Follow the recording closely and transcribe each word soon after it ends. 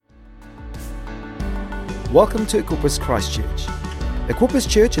Welcome to Equippers Christchurch. Equippers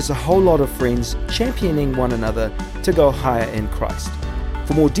Church is a whole lot of friends championing one another to go higher in Christ.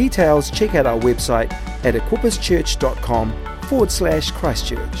 For more details, check out our website at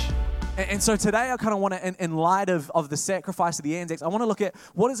equipperschurch.com/Christchurch. And so today I kind of want to, in light of the sacrifice of the Anzacs, I want to look at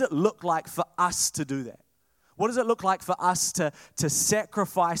what does it look like for us to do that? What does it look like for us to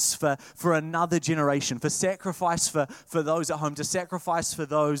sacrifice for another generation, for sacrifice for those at home, to sacrifice for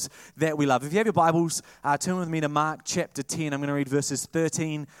those that we love? If you have your Bibles, turn with me to Mark chapter 10. I'm going to read verses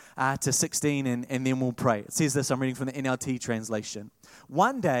 13 to 16 and then we'll pray. It says this, I'm reading from the NLT translation.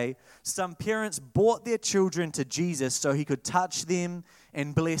 One day, some parents brought their children to Jesus so he could touch them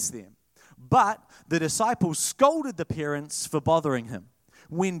and bless them. But the disciples scolded the parents for bothering him.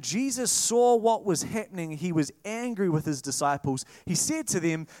 When Jesus saw what was happening, he was angry with his disciples. He said to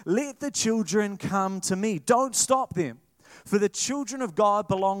them, "Let the children come to me. Don't stop them. For the children of God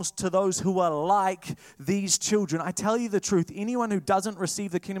belongs to those who are like these children. I tell you the truth, anyone who doesn't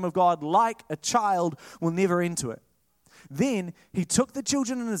receive the kingdom of God like a child will never enter it." Then he took the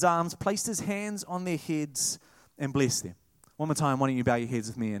children in his arms, placed his hands on their heads, and blessed them. One more time, why don't you bow your heads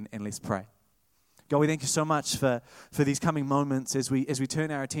with me and let's pray. God, we thank you so much for these coming moments as we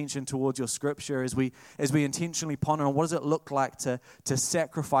turn our attention towards your scripture, as we intentionally ponder on what does it look like to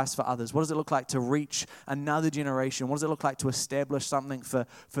sacrifice for others? What does it look like to reach another generation? What does it look like to establish something for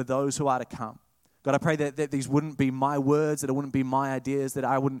those who are to come? God, I pray that these wouldn't be my words, that it wouldn't be my ideas, that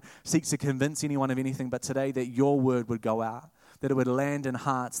I wouldn't seek to convince anyone of anything, but today that your word would go out, that it would land in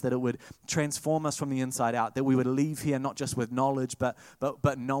hearts, that it would transform us from the inside out, that we would leave here not just with knowledge, but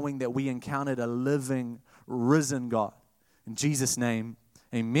knowing that we encountered a living, risen God. In Jesus' name,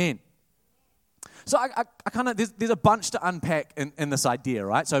 amen. So I kind of, there's a bunch to unpack in this idea,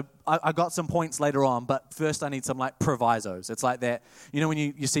 right? So I got some points later on, but first I need some like provisos. It's like that, you know when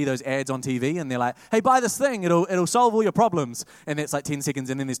you see those ads on TV and they're like, hey, buy this thing, it'll solve all your problems. And it's like 10 seconds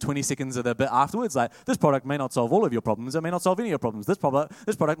and then there's 20 seconds of the bit afterwards, like this product may not solve all of your problems, it may not solve any of your problems. This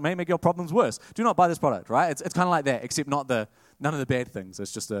product may make your problems worse. Do not buy this product, right? It's kind of like that, except none of the bad things.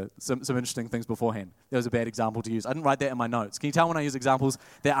 It's just some interesting things beforehand. There was a bad example to use. I didn't write that in my notes. Can you tell when I use examples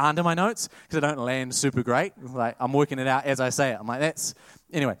that aren't in my notes? Because I don't land super great. Like I'm working it out as I say it. I'm like,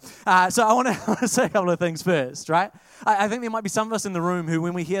 anyway. So I want to say a couple of things first, right? I think there might be some of us in the room who,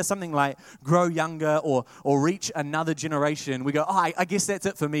 when we hear something like grow younger or reach another generation, we go, oh, I guess that's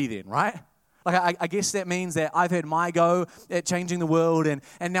it for me then, right? Like I guess that means that I've had my go at changing the world and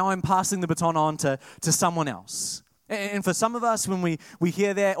now I'm passing the baton on to someone else. And for some of us, when we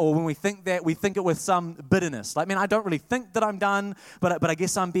hear that or when we think that, we think it with some bitterness. Like, man, I don't really think that I'm done, but I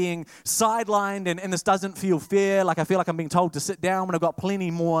guess I'm being sidelined and this doesn't feel fair. Like, I feel like I'm being told to sit down when I've got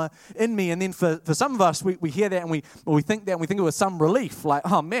plenty more in me. And then for some of us, we hear that and we think that and we think it with some relief. Like,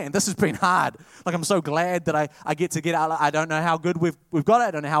 oh, man, this has been hard. Like, I'm so glad that I get to get out. I don't know how good we've got it.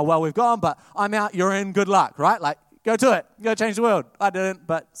 I don't know how well we've gone, but I'm out. You're in. Good luck, right? Like, go to it. Go change the world. I didn't,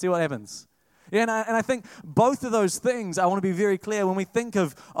 but see what happens. Yeah, and I think both of those things, I want to be very clear, when we think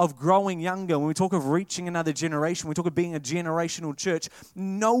of growing younger, when we talk of reaching another generation, when we talk of being a generational church,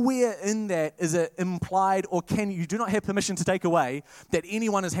 nowhere in that is it implied or you do not have permission to take away that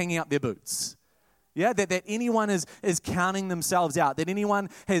anyone is hanging up their boots. Yeah, that anyone is counting themselves out, that anyone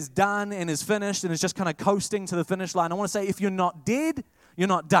has done and is finished and is just kind of coasting to the finish line. I want to say if you're not dead, you're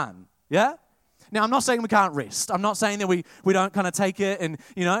not done. Yeah? Now, I'm not saying we can't rest. I'm not saying that we don't kind of take it and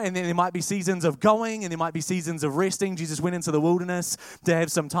then there might be seasons of going and there might be seasons of resting. Jesus went into the wilderness to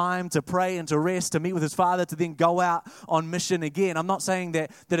have some time to pray and to rest, to meet with his Father, to then go out on mission again. I'm not saying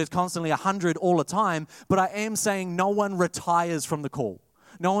that it's constantly 100 all the time, but I am saying no one retires from the call.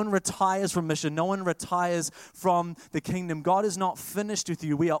 No one retires from mission. No one retires from the kingdom. God is not finished with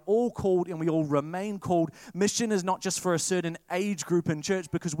you. We are all called and we all remain called. Mission is not just for a certain age group in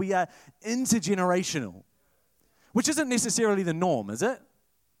church because we are intergenerational, which isn't necessarily the norm, is it?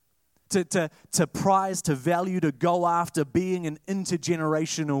 To prize, to value, to go after being an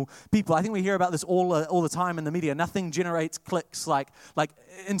intergenerational people. I think we hear about this all the time in the media. Nothing generates clicks like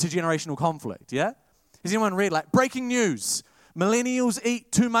intergenerational conflict, yeah? Has anyone read like breaking news? Millennials eat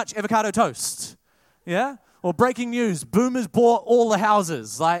too much avocado toast, yeah? Or breaking news, boomers bought all the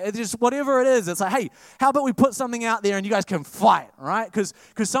houses. Like, it's just whatever it is. It's like, hey, how about we put something out there and you guys can fight, right? Because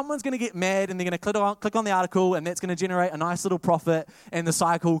someone's going to get mad and they're going to click on the article and that's going to generate a nice little profit and the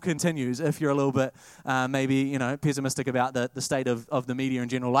cycle continues if you're a little bit maybe, pessimistic about the state of the media in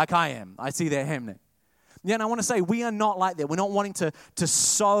general, like I am. I see that happening. Yeah, and I want to say we are not like that. We're not wanting to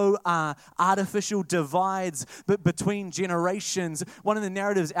sow artificial divides between generations. One of the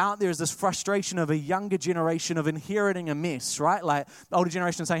narratives out there is this frustration of a younger generation of inheriting a mess, right? Like the older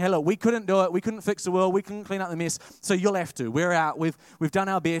generation saying, hey, look, we couldn't do it. We couldn't fix the world. We couldn't clean up the mess. So you'll have to. We're out. We've done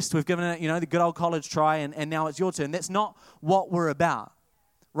our best. We've given it, the good old college try, and now it's your turn. That's not what we're about.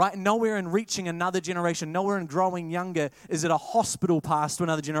 Right? Nowhere in reaching another generation, nowhere in growing younger is it a hospital pass to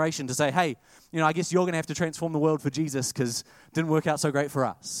another generation to say, hey, I guess you're going to have to transform the world for Jesus because it didn't work out so great for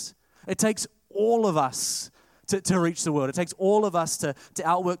us. It takes all of us to reach the world. It takes all of us to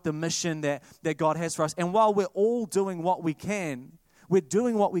outwork the mission that God has for us. And while we're all doing what we can, we're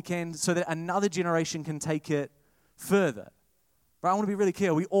doing what we can so that another generation can take it further. Right, I want to be really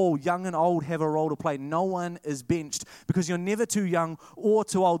clear. We all, young and old, have a role to play. No one is benched because you're never too young or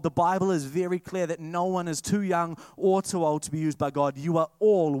too old. The Bible is very clear that no one is too young or too old to be used by God.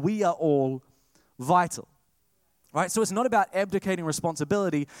 We are all vital. Right, so it's not about abdicating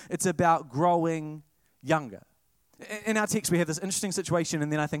responsibility. It's about growing younger. In our text, we have this interesting situation,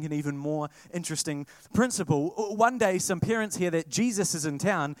 and then I think an even more interesting principle. One day, some parents hear that Jesus is in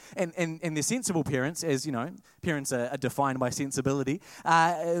town, and they're sensible parents, as parents are defined by sensibility,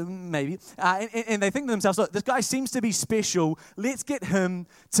 maybe. And they think to themselves, look, this guy seems to be special. Let's get him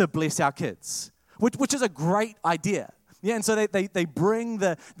to bless our kids, which is a great idea. Yeah, and so they bring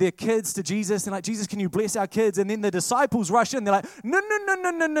their kids to Jesus, and like, Jesus, can you bless our kids? And then the disciples rush in. They're like, no.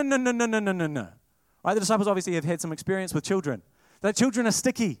 Right? The disciples obviously have had some experience with children. That children are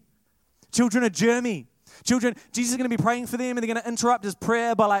sticky. Children are germy. Jesus is going to be praying for them, and they're going to interrupt his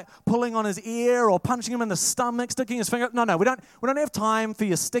prayer by like pulling on his ear or punching him in the stomach, sticking his finger. No, we don't have time for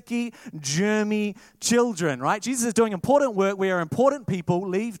your sticky, germy children, right? Jesus is doing important work. We are important people.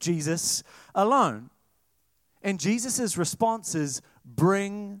 Leave Jesus alone. And Jesus' response is,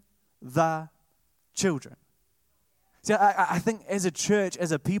 bring the children. See, I think as a church,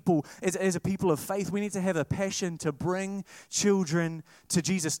 as a people, as a people of faith, we need to have a passion to bring children to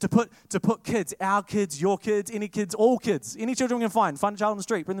Jesus, to put kids, our kids, your kids, any kids, all kids, any children we can find child on the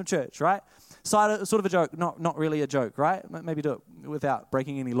street, bring them to church, right? Sort of a joke, not really a joke, right? Maybe do it without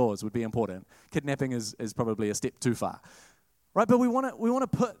breaking any laws would be important. Kidnapping is probably a step too far, right? But we want to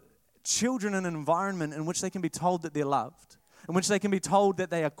put children in an environment in which they can be told that they're loved, in which they can be told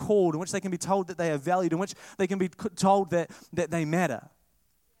that they are called, in which they can be told that they are valued, in which they can be told that they matter.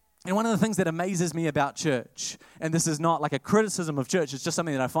 And one of the things that amazes me about church, and this is not like a criticism of church, it's just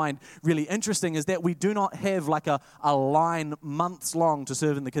something that I find really interesting, is that we do not have like a line months long to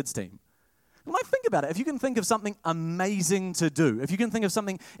serve in the kids team. Like, think about it. If you can think of something amazing to do, if you can think of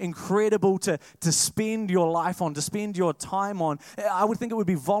something incredible to spend your life on, to spend your time on, I would think it would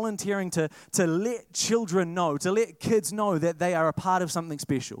be volunteering to let children know, to let kids know that they are a part of something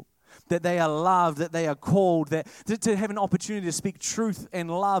special, that they are loved, that they are called, that to have an opportunity to speak truth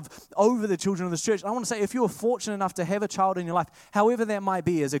and love over the children of this church. I want to say, if you are fortunate enough to have a child in your life, however that might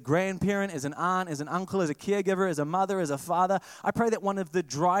be, as a grandparent, as an aunt, as an uncle, as a caregiver, as a mother, as a father, I pray that one of the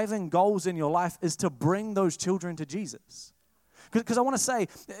driving goals in your life is to bring those children to Jesus. Because I want to say,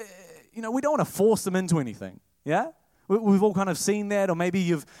 we don't want to force them into anything, yeah? We've all kind of seen that, or maybe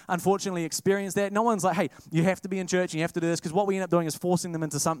you've unfortunately experienced that. No one's like, hey, you have to be in church and you have to do this, because what we end up doing is forcing them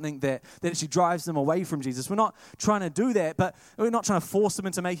into something that actually drives them away from Jesus. We're not trying to do that, but we're not trying to force them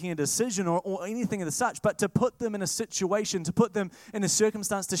into making a decision or anything of the such, but to put them in a situation, to put them in a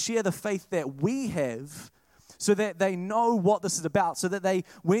circumstance, to share the faith that we have, so that they know what this is about, so that they,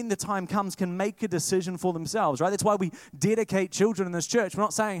 when the time comes, can make a decision for themselves, right? That's why we dedicate children in this church. We're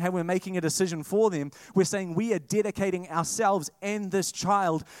not saying, hey, we're making a decision for them. We're saying we are dedicating ourselves and this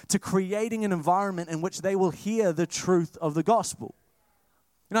child to creating an environment in which they will hear the truth of the gospel.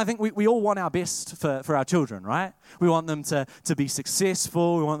 I think we all want our best for our children, right? We want them to be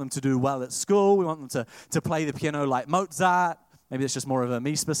successful. We want them to do well at school. We want them to play the piano like Mozart. Maybe it's just more of a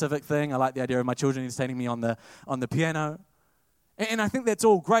me-specific thing. I like the idea of my children entertaining me on the piano. And I think that's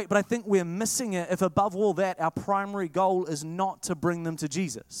all great, but I think we're missing it if above all that, our primary goal is not to bring them to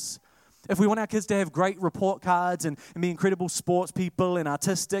Jesus. If we want our kids to have great report cards and be incredible sports people and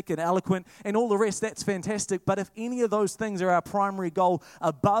artistic and eloquent and all the rest, that's fantastic. But if any of those things are our primary goal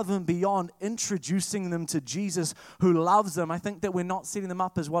above and beyond introducing them to Jesus who loves them, I think that we're not setting them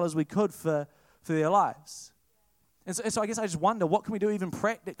up as well as we could for their lives. And so I guess I just wonder, what can we do even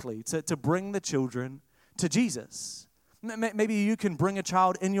practically to bring the children to Jesus? Maybe you can bring a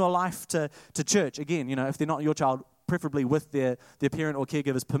child in your life to church. Again, if they're not your child, preferably with their parent or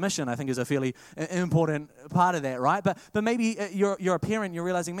caregiver's permission, I think is a fairly important part of that, right? But maybe you're a parent, you're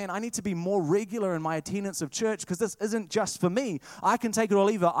realizing, man, I need to be more regular in my attendance of church because this isn't just for me. I can take it or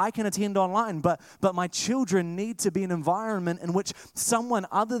leave it. I can attend online, but my children need to be an environment in which someone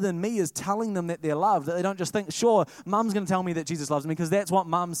other than me is telling them that they're loved, that they don't just think, sure, mum's going to tell me that Jesus loves me because that's what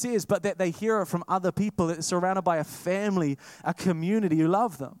mum says, but that they hear it from other people, that they're surrounded by a family, a community who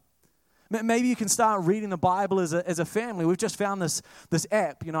love them. Maybe you can start reading the Bible as a family. We've just found this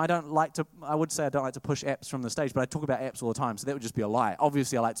app. You know, I would say I don't like to push apps from the stage, but I talk about apps all the time, so that would just be a lie.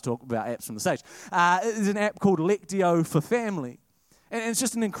 Obviously, I like to talk about apps from the stage. There's an app called Lectio for Family. And it's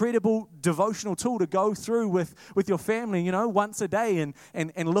just an incredible devotional tool to go through with your family, you know, once a day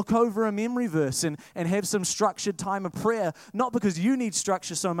and look over a memory verse and have some structured time of prayer, not because you need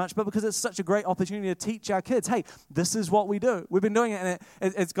structure so much, but because it's such a great opportunity to teach our kids, hey, this is what we do. We've been doing it,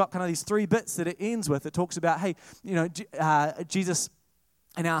 and it's got kind of these 3 bits that it ends with. It talks about, hey, you know, Jesus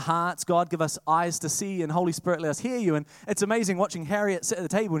in our hearts, God give us eyes to see, and Holy Spirit let us hear you. And it's amazing watching Harriet sit at the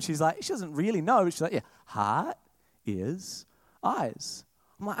table, and she's like, she doesn't really know. She's like, yeah, heart, ears, eyes.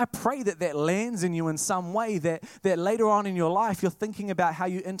 I pray that lands in you in some way, that later on in your life you're thinking about how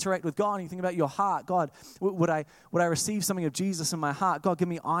you interact with God, and you think about your heart. God, would I receive something of Jesus in my heart? God, give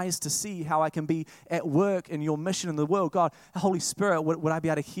me eyes to see how I can be at work in your mission in the world. God, Holy Spirit, would I be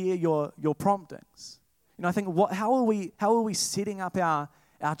able to hear your promptings? You know, I think how are we setting up our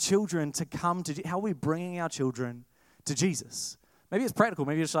children to come to? How are we bringing our children to Jesus? Maybe it's practical.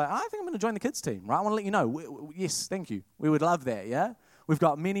 Maybe it's like, I think I'm going to join the kids team, right? I want to let you know. Yes, thank you. We would love that, yeah? We've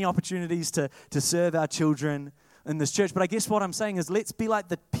got many opportunities to serve our children in this church. But I guess what I'm saying is let's be like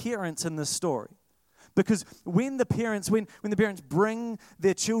the parents in this story. Because when the parents bring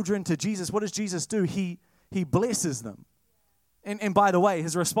their children to Jesus, what does Jesus do? He blesses them. And by the way,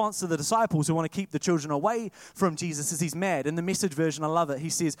 his response to the disciples who want to keep the children away from Jesus is he's mad. In the Message version, I love it.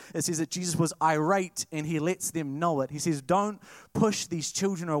 It says that Jesus was irate and he lets them know it. He says, don't push these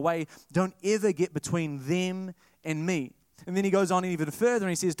children away. Don't ever get between them and me. And then he goes on even further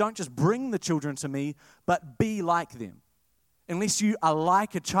and he says, don't just bring the children to me, but be like them. Unless you are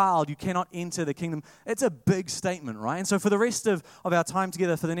like a child, you cannot enter the kingdom. It's a big statement, right? And so for the rest of our time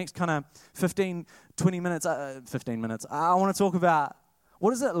together, for the next kind of 15 minutes, I want to talk about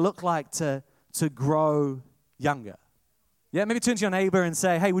what does it look like to grow younger? Yeah, maybe turn to your neighbor and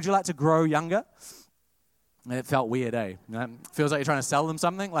say, hey, would you like to grow younger? It felt weird, eh? Feels like you're trying to sell them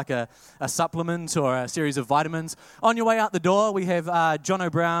something, like a supplement or a series of vitamins. On your way out the door, we have John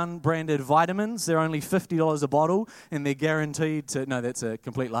O'Brown branded vitamins. They're only $50 a bottle, and they're guaranteed to... No, that's a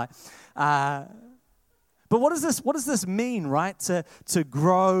complete lie. But what does this mean, right, to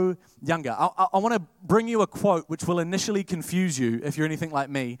grow younger? I want to bring you a quote which will initially confuse you if you're anything like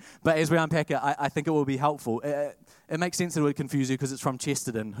me, but as we unpack it, I think it will be helpful. It makes sense that it would confuse you because it's from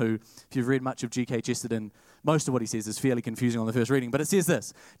Chesterton, who, if you've read much of G.K. Chesterton, most of what he says is fairly confusing on the first reading. But it says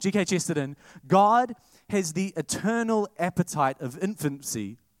this, G.K. Chesterton, God has the eternal appetite of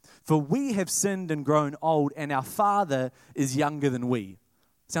infancy, for we have sinned and grown old, and our Father is younger than we.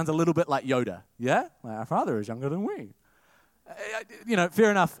 Sounds a little bit like Yoda, yeah? Our Father is younger than we. You know,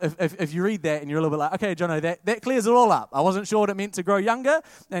 fair enough, if you read that and you're a little bit like, okay, Jono, that clears it all up. I wasn't sure what it meant to grow younger,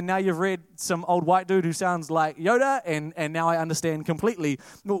 and now you've read some old white dude who sounds like Yoda, and now I understand completely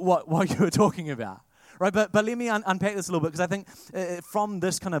what you were talking about. Right, but let me unpack this a little bit, because I think from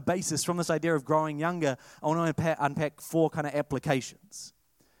this kind of basis, from this idea of growing younger, I want to unpack 4 kind of applications.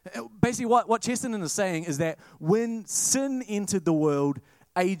 Basically, what Chesterton is saying is that when sin entered the world,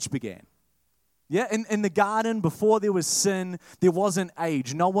 age began. Yeah, in the garden, before there was sin, there wasn't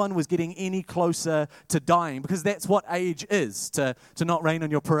age. No one was getting any closer to dying, because that's what age is, to not rain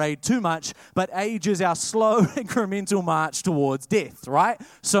on your parade too much, but age is our slow, incremental march towards death, right?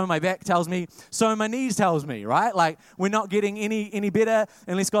 So my back tells me, so my knees tells me, right? Like, we're not getting any better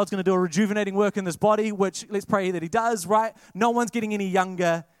unless God's going to do a rejuvenating work in this body, which let's pray that he does, right? No one's getting any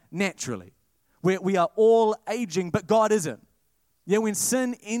younger naturally. We are all aging, but God isn't. Yeah, when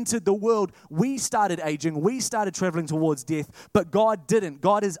sin entered the world, we started aging, we started traveling towards death, but God didn't.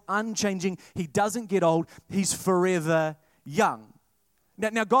 God is unchanging. He doesn't get old. He's forever young.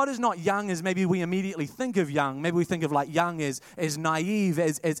 Now, God is not young as maybe we immediately think of young. Maybe we think of like young as naive,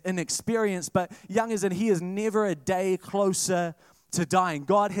 as inexperienced, but young as in he is never a day closer to dying.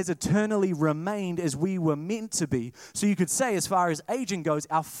 God has eternally remained as we were meant to be. So you could say, as far as aging goes,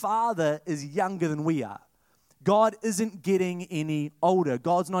 our Father is younger than we are. God isn't getting any older.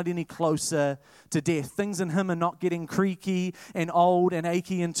 God's not any closer to death. Things in him are not getting creaky and old and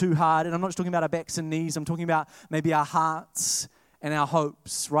achy and too hard. And I'm not just talking about our backs and knees. I'm talking about maybe our hearts and our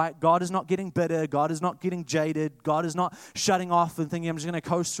hopes, right? God is not getting bitter. God is not getting jaded. God is not shutting off and thinking, I'm just going to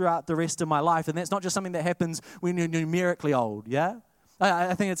coast throughout the rest of my life. And that's not just something that happens when you're numerically old, yeah?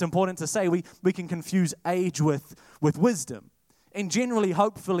 I think it's important to say we can confuse age with wisdom. And generally,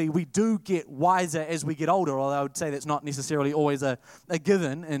 hopefully, we do get wiser as we get older, although I would say that's not necessarily always a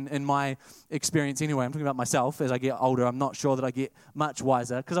given in my experience anyway. I'm talking about myself. As I get older, I'm not sure that I get much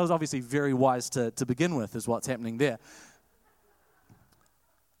wiser, because I was obviously very wise to begin with, is what's happening there.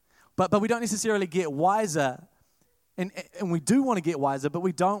 But we don't necessarily get wiser, and we do want to get wiser, but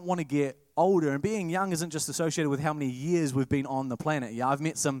we don't want to get older. And being young isn't just associated with how many years we've been on the planet. Yeah, I've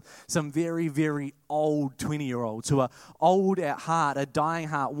met some very, very old 20-year-olds who are old at heart, a dying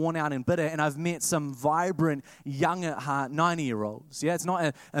heart, worn out and bitter. And I've met some vibrant, young at heart 90-year-olds. Yeah, it's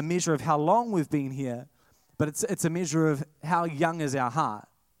not a measure of how long we've been here, but it's a measure of how young is our heart.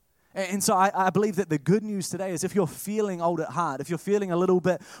 And so I believe that the good news today is if you're feeling old at heart, if you're feeling a little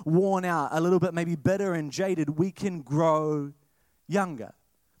bit worn out, a little bit maybe bitter and jaded, we can grow younger.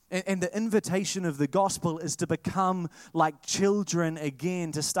 And the invitation of the gospel is to become like children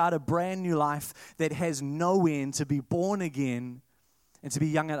again, to start a brand new life that has no end, to be born again, and to be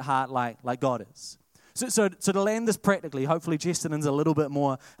young at heart like God is. So to land this practically, hopefully Chesterton's a little bit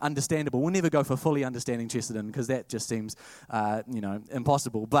more understandable. We'll never go for fully understanding Chesterton because that just seems,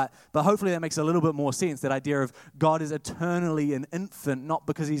 impossible. But hopefully that makes a little bit more sense, that idea of God is eternally an infant, not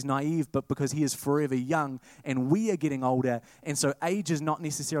because he's naive, but because he is forever young, and we are getting older. And so age is not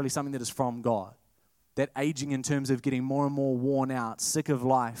necessarily something that is from God. That aging in terms of getting more and more worn out, sick of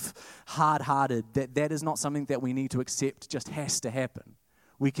life, hard-hearted, that is not something that we need to accept, just has to happen.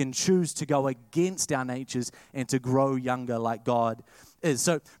 We can choose to go against our natures and to grow younger like God is.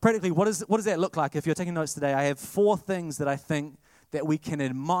 So practically, what does that look like? If you're taking notes today, I have 4 things that I think that we can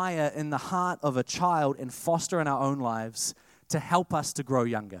admire in the heart of a child and foster in our own lives to help us to grow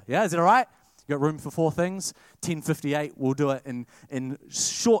younger. Yeah, is it all right? You got room for 4 things? 10:58, we'll do it in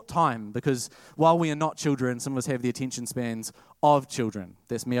short time, because while we are not children, some of us have the attention spans of children.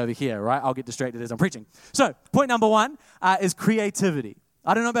 That's me over here, right? I'll get distracted as I'm preaching. So point number 1 is creativity.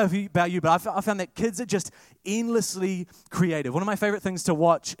 I don't know about you, but I found that kids are just endlessly creative. One of my favorite things to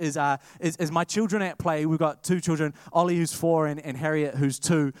watch is my children at play. We've got 2 children, Ollie who's 4 and Harriet who's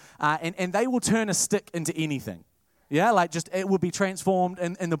 2, and they will turn a stick into anything. Yeah, like just it will be transformed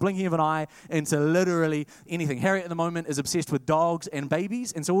in the blinking of an eye into literally anything. Harriet at the moment is obsessed with dogs and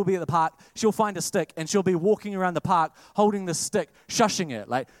babies, and so we'll be at the park. She'll find a stick, and she'll be walking around the park holding the stick, shushing it,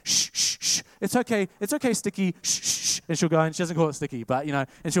 like, shh, shh, shh. It's okay, Sticky, shh, shh, shh. And she'll go, and she doesn't call it Sticky, but,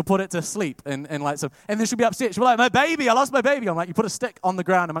 and she'll put it to sleep, and then she'll be upset. She'll be like, my baby, I lost my baby. I'm like, you put a stick on the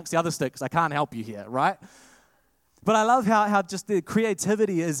ground amongst the other sticks. I can't help you here, right? But I love how just the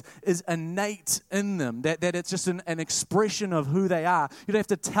creativity is innate in them, that it's just an expression of who they are. You don't have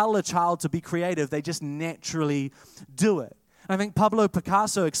to tell a child to be creative. They just naturally do it. And I think Pablo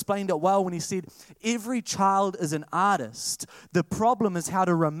Picasso explained it well when he said, every child is an artist. The problem is how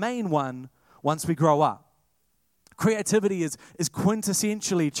to remain one once we grow up. Creativity is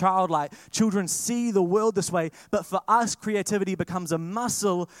quintessentially childlike. Children see the world this way, but for us, creativity becomes a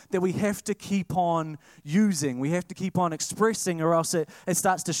muscle that we have to keep on using. We have to keep on expressing, or else it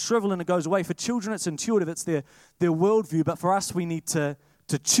starts to shrivel and it goes away. For children, it's intuitive, it's their worldview, but for us, we need to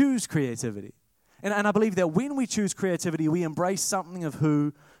choose creativity. And I believe that when we choose creativity, we embrace something of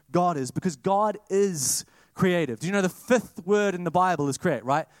who God is, because God is creative. Do you know the 5th word in the Bible is create,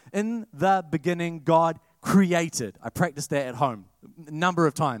 right? In the beginning, God created. I practiced that at home a number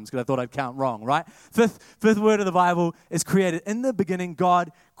of times because I thought I'd count wrong, right? Fifth word of the Bible is created. In the beginning,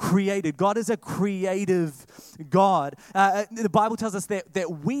 God created. God is a creative God. The Bible tells us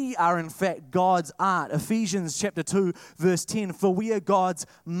that we are in fact God's art. Ephesians chapter 2, verse 10, for we are God's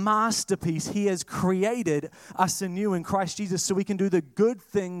masterpiece. He has created us anew in Christ Jesus so we can do the good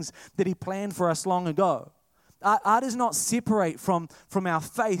things that He planned for us long ago. Art does not separate from our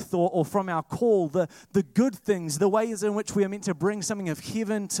faith or from our call. The good things, the ways in which we are meant to bring something of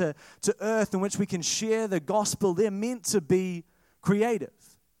heaven to earth, in which we can share the gospel, they're meant to be creative.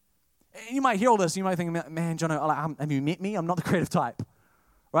 And you might hear all this, you might think, man, Jono, have you met me? I'm not the creative type.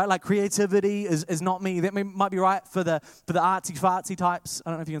 Right? Like creativity is not me. That might be right for the artsy-fartsy types.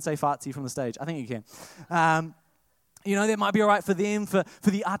 I don't know if you can say fartsy from the stage. I think you can. That might be all right for them, for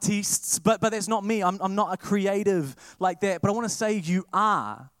the artists, but that's not me. I'm not a creative like that. But I want to say you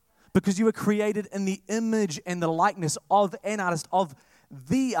are, because you were created in the image and the likeness of an artist, of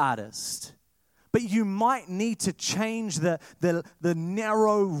the artist. But you might need to change the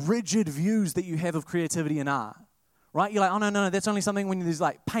narrow, rigid views that you have of creativity and art. right? You're like, oh, no, that's only something when there's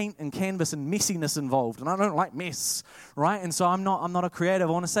like paint and canvas and messiness involved, and I don't like mess, right? And so I'm not a creative.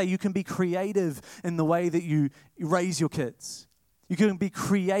 I want to say you can be creative in the way that you raise your kids. You can be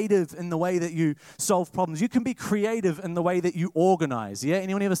creative in the way that you solve problems. You can be creative in the way that you organize, yeah?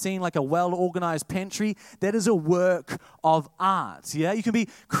 Anyone ever seen like a well-organized pantry? That is a work of art, yeah? You can be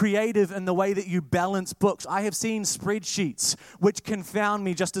creative in the way that you balance books. I have seen spreadsheets which confound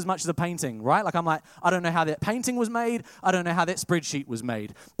me just as much as a painting, right? Like I'm like, I don't know how that painting was made. I don't know how that spreadsheet was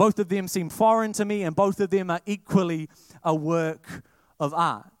made. Both of them seem foreign to me, and both of them are equally a work of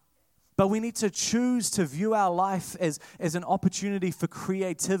art. But we need to choose to view our life as an opportunity for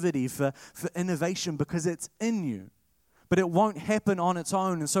creativity, for innovation, because it's in you. But it won't happen on its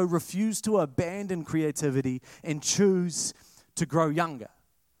own. And so refuse to abandon creativity and choose to grow younger.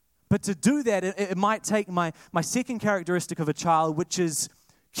 But to do that, it might take my second characteristic of a child, which is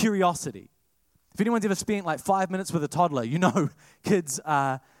curiosity. If anyone's ever spent like 5 minutes with a toddler, you know kids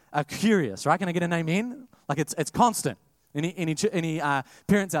are curious, right? Can I get an amen? Like it's constant. Any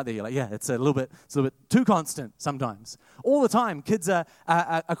parents out there, you're like, yeah, it's a little bit too constant sometimes. All the time, kids are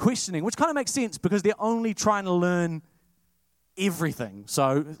questioning, which kind of makes sense because they're only trying to learn everything.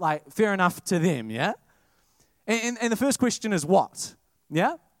 So, like, fair enough to them, yeah? And the first question is what?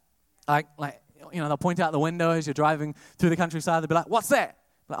 Yeah? Like they'll point out the window as you're driving through the countryside. They'll be like, what's that?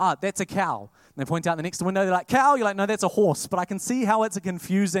 Like, that's a cow. And they point out the next window, they're like, cow? You're like, no, that's a horse. But I can see how it's a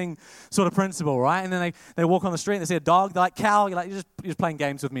confusing sort of principle, right? And then they walk on the street and they see a dog. They're like, cow? You're like, you're just playing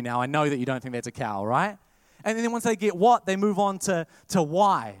games with me now. I know that you don't think that's a cow, right? And then once they get what, they move on to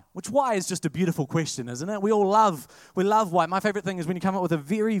why, which why is just a beautiful question, isn't it? We love why. My favorite thing is when you come up with a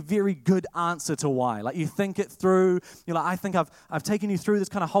very, very good answer to why. Like you think it through. You're like, I think I've taken you through this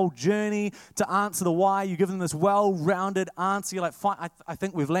kind of whole journey to answer the why. You give them this well-rounded answer. You're like, fine, I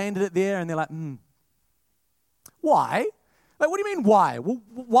think we've landed it there. And they're like, why? Like, what do you mean why? Well,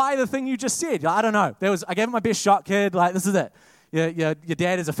 why the thing you just said? I don't know. I gave it my best shot, kid. Like, this is it. Your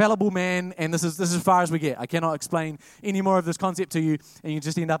dad is a fallible man, and this is as far as we get. I cannot explain any more of this concept to you, and you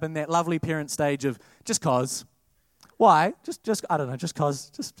just end up in that lovely parent stage of just cause. Why? Just I don't know, just cause.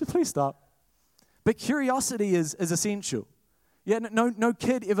 Just please stop. But curiosity is essential. Yeah, no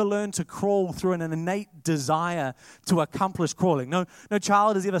kid ever learned to crawl through an innate desire to accomplish crawling. No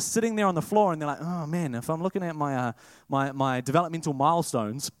child is ever sitting there on the floor and they're like, oh man, if I'm looking at my developmental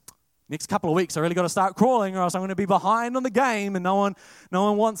milestones, next couple of weeks, I really got to start crawling, or else I'm going to be behind on the game, and no one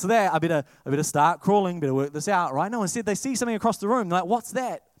wants that. I better start crawling, better work this out, right? No, instead they see something across the room. They're like, what's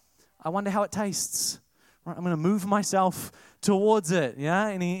that? I wonder how it tastes. Right, I'm going to move myself towards it. Yeah,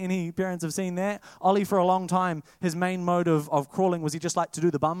 any parents have seen that? Ollie, for a long time, his main mode of crawling was he just liked to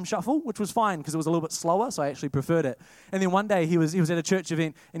do the bum shuffle, which was fine because it was a little bit slower, so I actually preferred it. And then one day he was at a church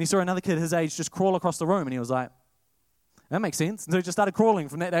event and he saw another kid his age just crawl across the room, and he was like, that makes sense. And so he just started crawling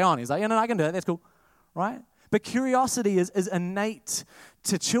from that day on. He's like, yeah, no, I can do it. That's cool, right? But curiosity is innate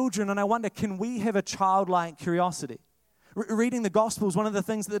to children, and I wonder, can we have a childlike curiosity? Reading the Gospels, one of the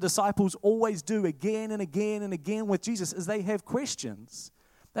things that the disciples always do again and again and again with Jesus is they have questions.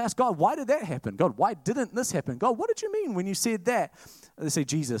 They ask God, why did that happen? God, why didn't this happen? God, what did you mean when you said that? They say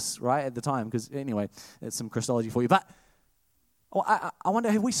Jesus, right, at the time, because anyway, it's some Christology for you. But I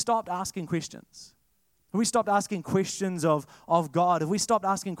wonder, have we stopped asking questions? Have we stopped asking questions of God? Have we stopped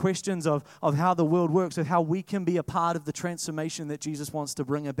asking questions of how the world works, of how we can be a part of the transformation that Jesus wants to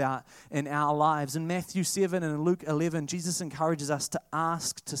bring about in our lives? In Matthew 7 and in Luke 11, Jesus encourages us to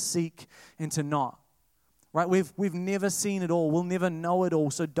ask, to seek, and to knock. Right? We've never seen it all. We'll never know it all.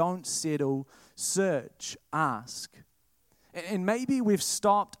 So don't settle. Search. Ask. And maybe we've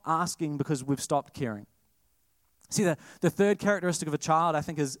stopped asking because we've stopped caring. See, the third characteristic of a child, I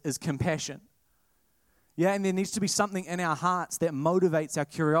think, is compassion. Yeah, and there needs to be something in our hearts that motivates our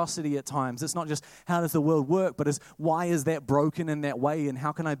curiosity at times. It's not just how does the world work, but why is that broken in that way, and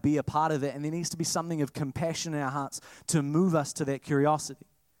how can I be a part of it? And there needs to be something of compassion in our hearts to move us to that curiosity.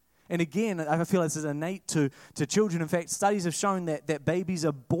 And again, I feel this is innate to children. In fact, studies have shown that babies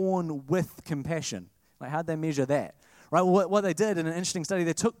are born with compassion. Like, how'd they measure that? Right, well, what they did in an interesting study,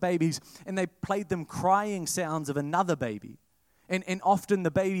 they took babies and they played them crying sounds of another baby. And often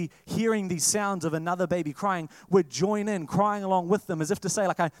the baby, hearing these sounds of another baby crying, would join in, crying along with them, as if to say,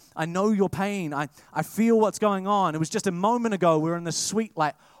 like, I know your pain. I feel what's going on. It was just a moment ago we were in this sweet,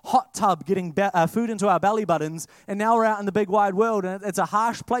 like, hot tub getting food into our belly buttons, and now we're out in the big wide world, and it's a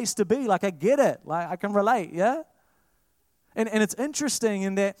harsh place to be. Like, I get it. Like, I can relate, yeah? And it's interesting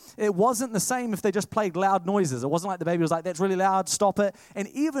in that it wasn't the same if they just played loud noises. It wasn't like the baby was like, that's really loud, stop it. And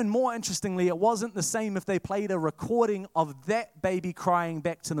even more interestingly, it wasn't the same if they played a recording of that baby crying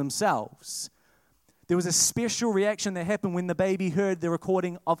back to themselves. there was a special reaction that happened when the baby heard the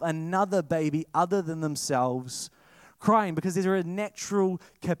recording of another baby other than themselves crying, because there's a natural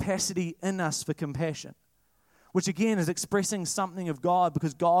capacity in us for compassion, which again is expressing something of God,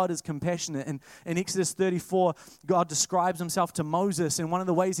 because God is compassionate. And in Exodus 34, God describes himself to Moses, and one of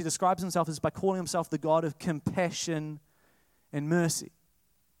the ways he describes himself is by calling himself the God of compassion and mercy.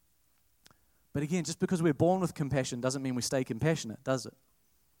 But again, just because we're born with compassion doesn't mean we stay compassionate, does it?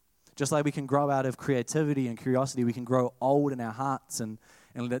 Just like we can grow out of creativity and curiosity, we can grow old in our hearts and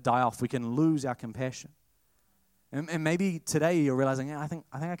let it die off. We can lose our compassion. And maybe today you're realizing, yeah, I think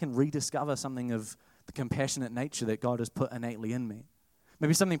I can rediscover something of the compassionate nature that God has put innately in me.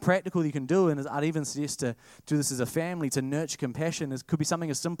 Maybe something practical you can do, and I'd even suggest to do this as a family, to nurture compassion. It could be something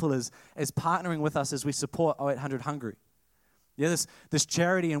as simple as partnering with us as we support 0800 Hungry. Yeah, this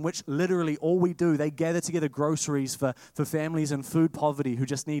charity in which literally all we do, they gather together groceries for families in food poverty who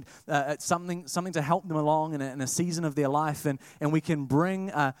just need something to help them along in a season of their life. And we can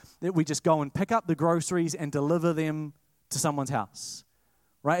bring, we just go and pick up the groceries and deliver them to someone's house.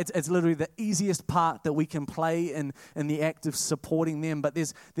 Right? It's literally the easiest part that we can play in the act of supporting them. But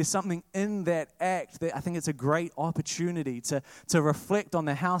there's something in that act that I think it's a great opportunity to reflect on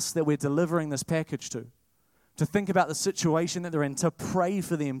the house that we're delivering this package to think about the situation that they're in, to pray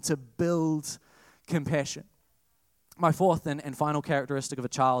for them, to build compassion. My fourth and final characteristic of a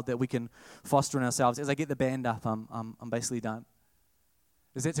child that we can foster in ourselves, as I get the band up, I'm basically done,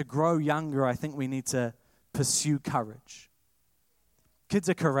 is that to grow younger, I think we need to pursue courage. Kids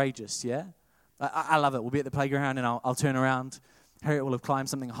are courageous, yeah? I love it. We'll be at the playground and I'll turn around. Harriet will have climbed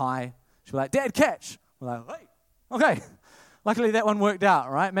something high. She'll be like, Dad, catch. We're like, hey, okay. Luckily that one worked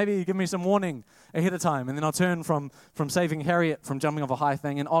out, right? Maybe you give me some warning ahead of time, and then I'll turn from saving Harriet from jumping off a high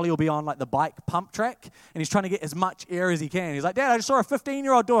thing, and Ollie will be on like the bike pump track, and he's trying to get as much air as he can. He's like, Dad, I just saw a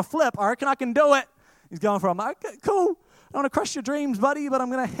 15-year-old do a flip. I reckon I can do it. He's going for it. I'm like, okay, cool. I don't want to crush your dreams, buddy, but I'm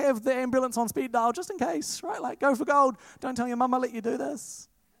going to have the ambulance on speed dial just in case, right? Like, go for gold. Don't tell your mum I let you do this.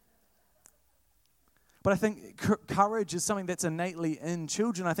 But I think courage is something that's innately in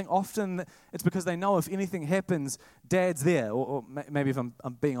children. I think often it's because they know if anything happens, Dad's there. Or maybe if I'm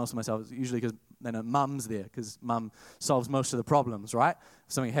being honest with myself, it's usually because they know Mum's there, because Mum solves most of the problems, right?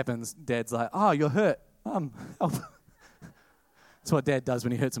 If something happens, Dad's like, oh, you're hurt. Mum, help. That's what Dad does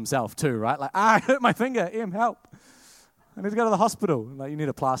when he hurts himself too, right? Like, I hurt my finger. Em, help. I need to go to the hospital. Like, you need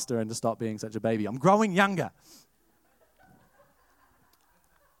a plaster and to stop being such a baby. I'm growing younger.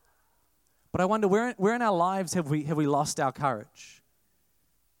 But I wonder, where in our lives have we lost our courage?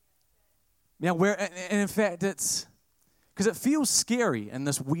 Yeah, and in fact, it's because it feels scary in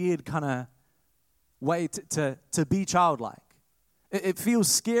this weird kind of way to be childlike. It feels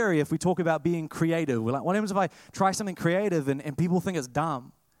scary if we talk about being creative. We're like, what happens if I try something creative and people think it's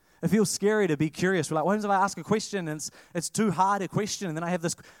dumb? It feels scary to be curious. We're like, what happens if I ask a question and it's too hard a question, and then I have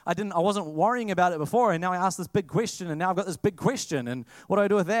this, I wasn't worrying about it before, and now I ask this big question, and now I've got this big question, and what do I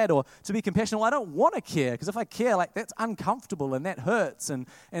do with that? Or to be compassionate, well, I don't want to care, because if I care, like, that's uncomfortable and that hurts, and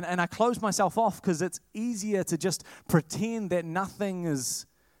I close myself off because it's easier to just pretend that nothing is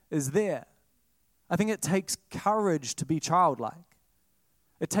there. I think it takes courage to be childlike.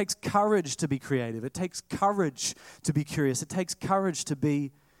 It takes courage to be creative. It takes courage to be curious. It takes courage to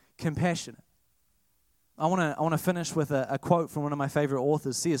be compassionate. I want to finish with a quote from one of my favorite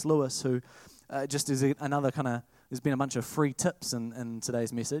authors, C.S. Lewis, who just is another kind of, there's been a bunch of free tips in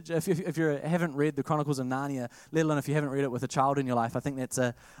today's message. If you haven't read the Chronicles of Narnia, let alone if you haven't read it with a child in your life, I think that's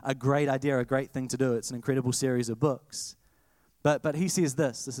a great idea, a great thing to do. It's an incredible series of books. But he says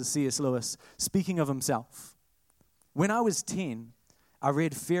this is C.S. Lewis, speaking of himself. When I was 10, I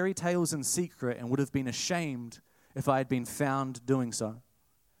read fairy tales in secret and would have been ashamed if I had been found doing so.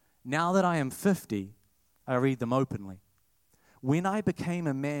 Now that I am 50, I read them openly. When I became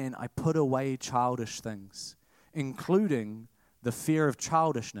a man, I put away childish things, including the fear of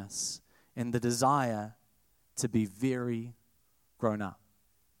childishness and the desire to be very grown up.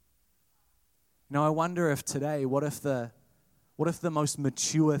 Now, I wonder if today, what if the most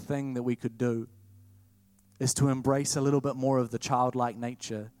mature thing that we could do is to embrace a little bit more of the childlike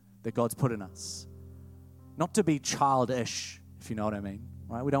nature that God's put in us? Not to be childish, if you know what I mean.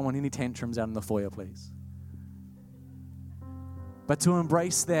 Right? We don't want any tantrums out in the foyer, please. But to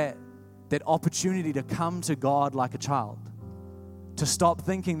embrace that opportunity to come to God like a child. To stop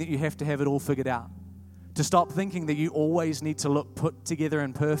thinking that you have to have it all figured out. To stop thinking that you always need to look put together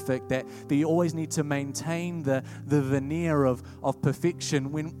and perfect, that you always need to maintain the veneer of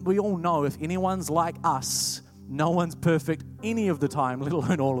perfection, when we all know if anyone's like us, no one's perfect any of the time, let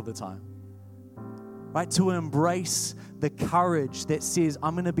alone all of the time. right? To embrace the courage that says,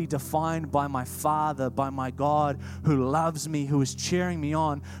 I'm going to be defined by my Father, by my God who loves me, who is cheering me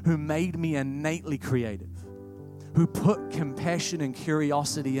on, who made me innately creative, who put compassion and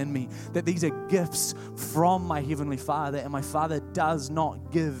curiosity in me, that these are gifts from my Heavenly Father, and my Father does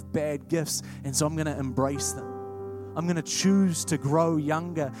not give bad gifts, and so I'm going to embrace them. I'm going to choose to grow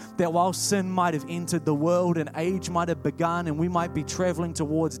younger, that while sin might have entered the world and age might have begun and we might be traveling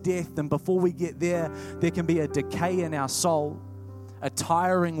towards death, and before we get there can be a decay in our soul, a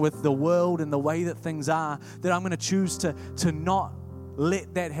tiring with the world and the way that things are, that I'm going to choose to not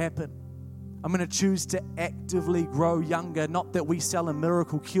let that happen. I'm going to choose to actively grow younger, not that we sell a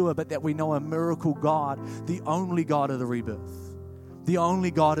miracle cure, but that we know a miracle God, the only God of the rebirth, the only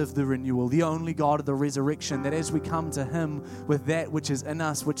God of the renewal, the only God of the resurrection, that as we come to Him with that which is in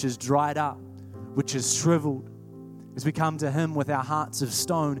us, which is dried up, which is shriveled, as we come to Him with our hearts of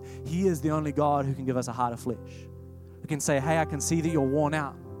stone, He is the only God who can give us a heart of flesh. Who can say, hey, I can see that you're worn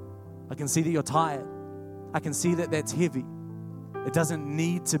out. I can see that you're tired. I can see that that's heavy. It doesn't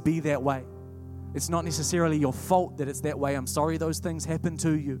need to be that way. It's not necessarily your fault that it's that way. I'm sorry those things happen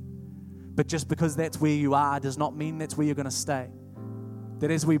to you. But just because that's where you are does not mean that's where you're going to stay.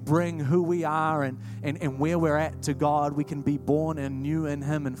 That as we bring who we are and where we're at to God, we can be born anew in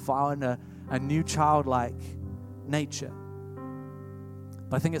Him and find a new childlike nature.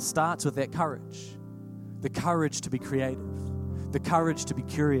 But I think it starts with that courage. The courage to be creative. The courage to be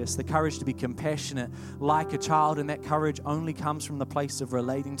curious. The courage to be compassionate like a child. And that courage only comes from the place of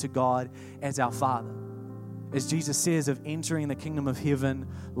relating to God as our Father. As Jesus says, of entering the kingdom of heaven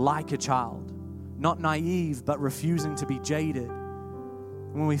like a child. Not naive, but refusing to be jaded.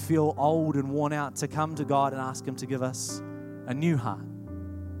 When we feel old and worn out, to come to God and ask Him to give us a new heart.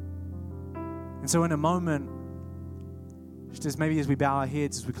 And so in a moment, just as maybe as we bow our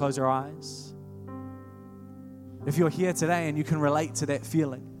heads, as we close our eyes, if you're here today and you can relate to that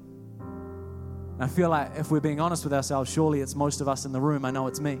feeling, I feel like if we're being honest with ourselves, surely it's most of us in the room. I know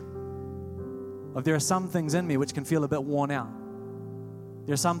it's me. If there are some things in me which can feel a bit worn out.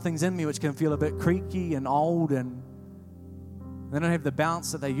 There are some things in me which can feel a bit creaky and old, and they don't have the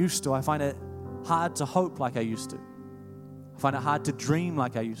bounce that they used to. I find it hard to hope like I used to. I find it hard to dream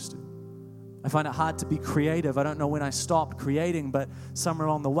like I used to. I find it hard to be creative. I don't know when I stopped creating, but somewhere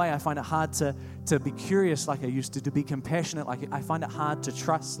along the way, I find it hard to be curious like I used to be compassionate like I find it hard to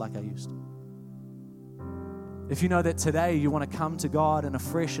trust like I used to. If you know that today you want to come to God in a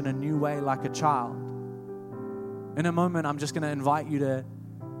fresh and a new way like a child, in a moment, I'm just going to invite you to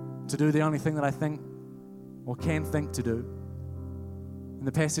do the only thing that I think or can think to do. In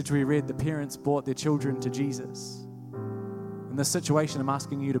the passage we read, the parents brought their children to Jesus. In this situation, I'm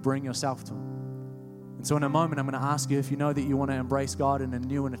asking you to bring yourself to Him. And so in a moment, I'm going to ask you, if you know that you want to embrace God in a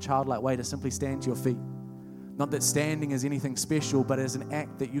new and a childlike way, to simply stand to your feet. Not that standing is anything special, but as an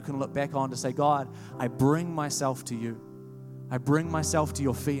act that you can look back on to say, God, I bring myself to you. I bring myself to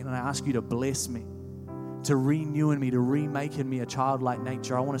your feet, and I ask you to bless me, to renew in me, to remake in me a childlike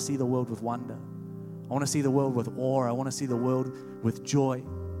nature. I want to see the world with wonder. I want to see the world with awe. I want to see the world with joy.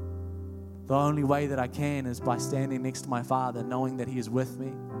 The only way that I can is by standing next to my Father, knowing that He is with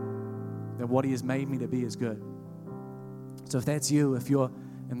me, that what He has made me to be is good. So if that's you, if you're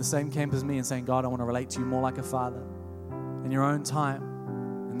in the same camp as me and saying, God, I want to relate to you more like a father, in your own time,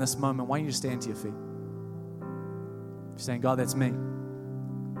 in this moment, why don't you just stand to your feet? You're saying, God, that's me.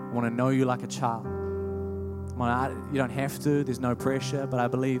 I want to know you like a child. You don't have to, there's no pressure, but I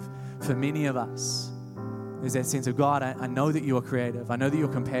believe for many of us, there's that sense of, God, I know that you are creative. I know that you're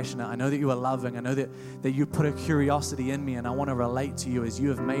compassionate. I know that you are loving. I know that you put a curiosity in me, and I want to relate to you as you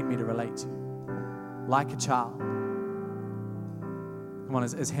have made me to relate to you, like a child. Come on,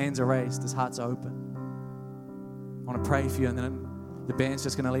 as hands are raised, as hearts are open. I want to pray for you, and then the band's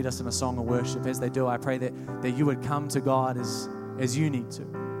just going to lead us in a song of worship. As they do, I pray that you would come to God as you need to.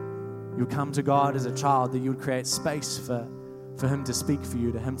 You would come to God as a child, that you would create space for Him to speak for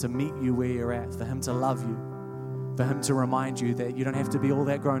you, to Him to meet you where you're at, for Him to love you, for Him to remind you that you don't have to be all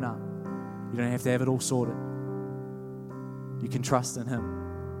that grown up. You don't have to have it all sorted. You can trust in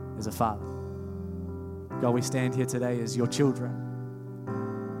Him as a Father. God, we stand here today as your children.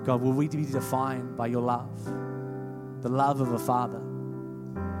 God, will we be defined by your love, the love of a Father,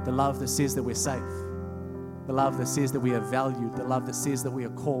 the love that says that we're safe, the love that says that we are valued, the love that says that we are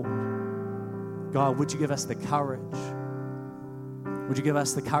called. God, would you give us the courage? Would you give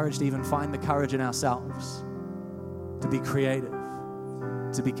us the courage to even find the courage in ourselves to be creative,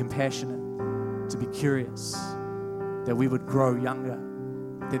 to be compassionate, to be curious, that we would grow younger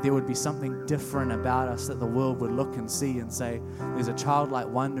that there would be something different about us, that the world would look and see and say, there's a childlike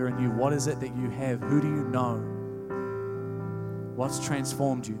wonder in you. What is it that you have? Who do you know? What's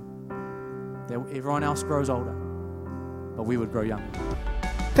transformed you? That everyone else grows older, but we would grow younger.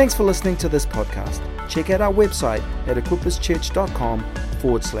 Thanks for listening to this podcast. Check out our website at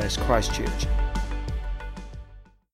equipperschurch.com/Christchurch.